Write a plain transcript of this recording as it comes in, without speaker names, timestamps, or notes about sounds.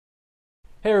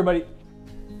Hey everybody,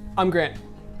 I'm Grant,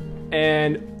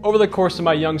 and over the course of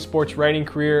my young sports writing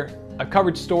career, I've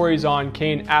covered stories on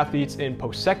Canadian athletes in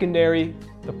post-secondary,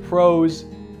 the pros,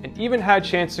 and even had a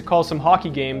chance to call some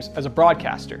hockey games as a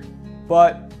broadcaster.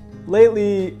 But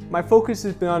lately, my focus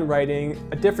has been on writing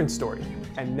a different story,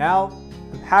 and now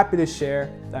I'm happy to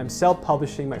share that I'm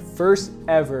self-publishing my first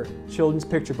ever children's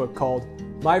picture book called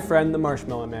My Friend the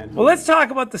MarshMallow Man. Well, let's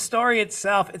talk about the story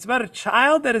itself. It's about a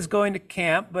child that is going to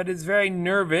camp, but is very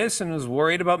nervous and is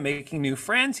worried about making new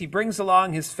friends. He brings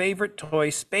along his favorite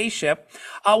toy spaceship.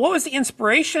 What was the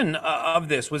inspiration of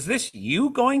this? Was this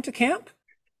you going to camp?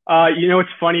 It's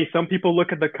funny. Some people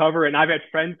look at the cover, and I've had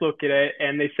friends look at it,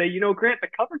 and they say, Grant, the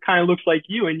cover kind of looks like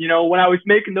you. And, when I was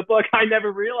making the book, I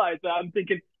never realized that. I'm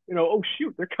thinking, oh,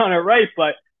 shoot, they're kind of right.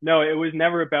 But no, it was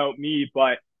never about me.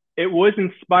 But it was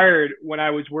inspired when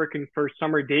I was working for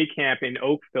summer day camp in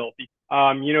Oakville.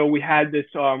 We had this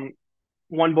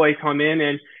one boy come in,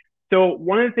 and so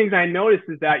one of the things I noticed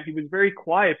is that he was very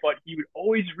quiet, but he would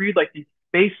always read like these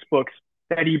space books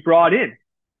that he brought in.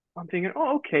 I'm thinking,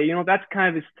 oh, okay, that's kind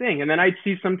of his thing. And then I'd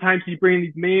see sometimes he'd bring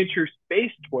these miniature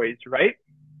space toys, right?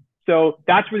 So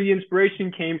that's where the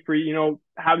inspiration came for,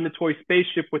 having the toy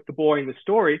spaceship with the boy in the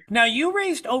story. Now, you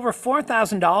raised over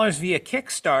 $4,000 via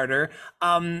Kickstarter.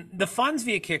 The funds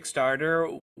via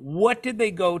Kickstarter, what did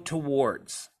they go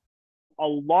towards? A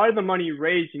lot of the money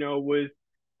raised, was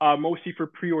mostly for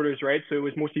pre-orders, right? So it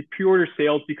was mostly pre-order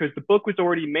sales because the book was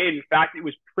already made. In fact, it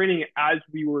was printing as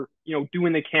we were,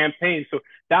 doing the campaign. So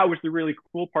that was the really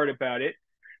cool part about it.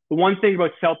 The one thing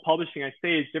about self-publishing, I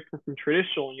say, is different from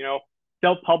traditional.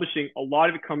 Self-publishing, a lot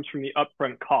of it comes from the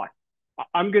upfront cost.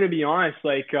 I'm going to be honest,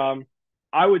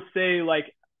 I would say,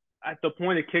 at the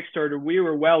point of Kickstarter, we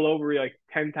were well over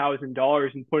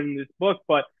 $10,000 in putting this book,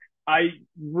 but I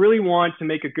really wanted to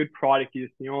make a good product.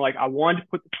 I wanted to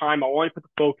put the time, I wanted to put the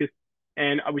focus,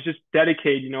 and I was just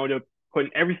dedicated, to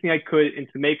putting everything I could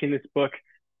into making this book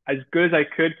as good as I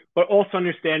could, but also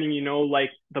understanding,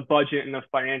 the budget and the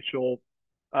financial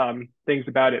things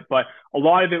about it. But a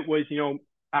lot of it was,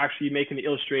 actually making the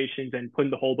illustrations and putting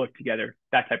the whole book together,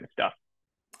 that type of stuff.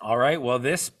 All right. Well,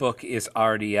 this book is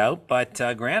already out, but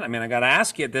Grant, I got to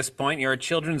ask you at this point, you're a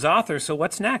children's author, so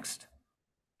what's next?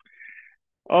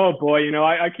 Oh boy,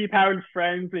 I keep having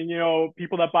friends and,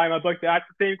 people that buy my book that ask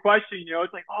the same question,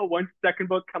 it's like, oh, when's the second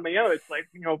book coming out? It's like,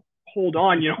 hold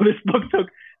on, this book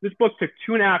took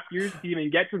 2.5 years to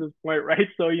even get to this point, right?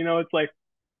 So, it's like,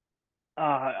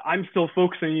 I'm still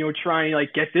focusing, trying to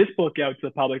get this book out to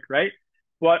the public, right?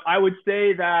 But I would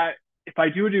say that if I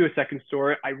do a second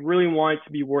story, I really want it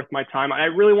to be worth my time. I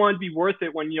really want it to be worth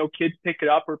it when, kids pick it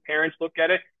up or parents look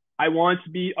at it. I want it to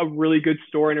be a really good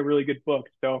story and a really good book.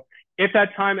 So if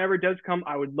that time ever does come,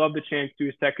 I would love the chance to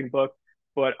do a second book,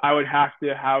 but I would have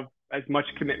to have as much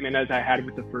commitment as I had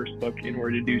with the first book in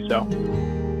order to do so.